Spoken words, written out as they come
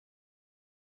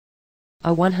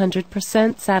A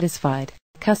 100% satisfied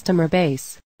customer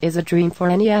base is a dream for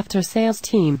any after-sales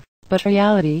team, but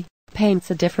reality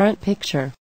paints a different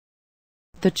picture.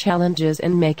 The challenges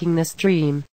in making this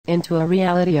dream into a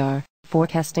reality are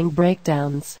forecasting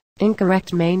breakdowns,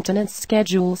 incorrect maintenance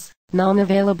schedules,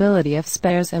 non-availability of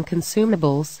spares and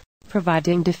consumables,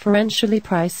 providing differentially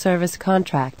priced service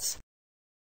contracts.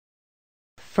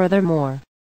 Furthermore,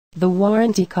 the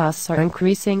warranty costs are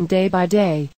increasing day by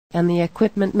day, and the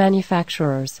equipment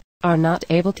manufacturers are not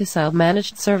able to sell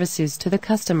managed services to the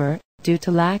customer due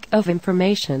to lack of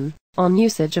information on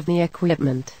usage of the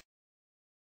equipment.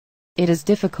 It is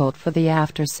difficult for the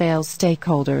after-sales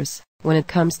stakeholders when it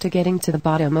comes to getting to the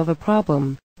bottom of a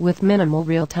problem with minimal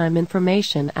real-time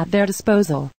information at their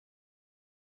disposal.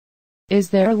 Is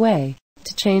there a way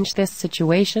to change this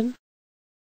situation?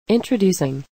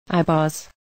 Introducing iBoss,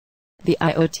 the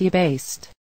IoT-based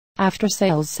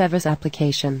after-sales service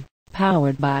application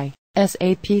powered by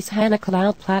SAP's Hana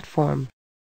cloud platform.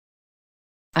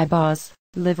 iBoss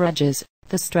leverages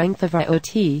the strength of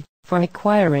IoT for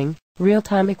acquiring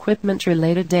real-time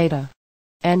equipment-related data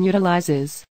and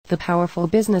utilizes the powerful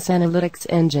business analytics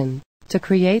engine to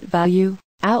create value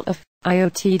out of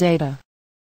IoT data.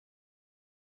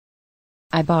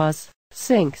 iBoss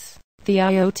syncs the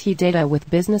IoT data with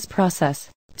business process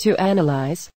to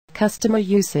analyze customer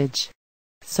usage,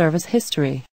 service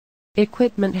history,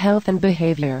 equipment health and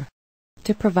behavior,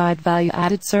 to provide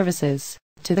value-added services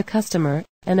to the customer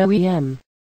and OEM.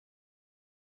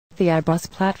 The iBoss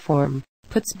platform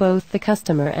puts both the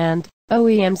customer and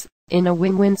OEMs in a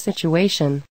win-win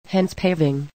situation, hence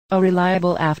paving a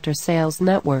reliable after-sales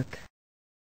network.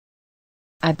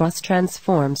 iBoss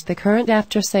transforms the current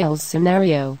after-sales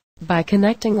scenario by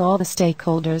connecting all the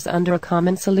stakeholders under a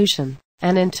common solution,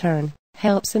 and in turn,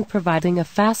 helps in providing a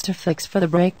faster fix for the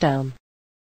breakdown.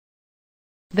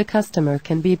 The customer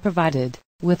can be provided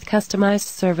with customized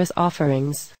service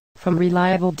offerings from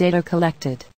reliable data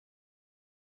collected.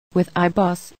 With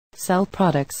iBoss, sell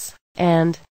products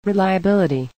and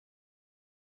reliability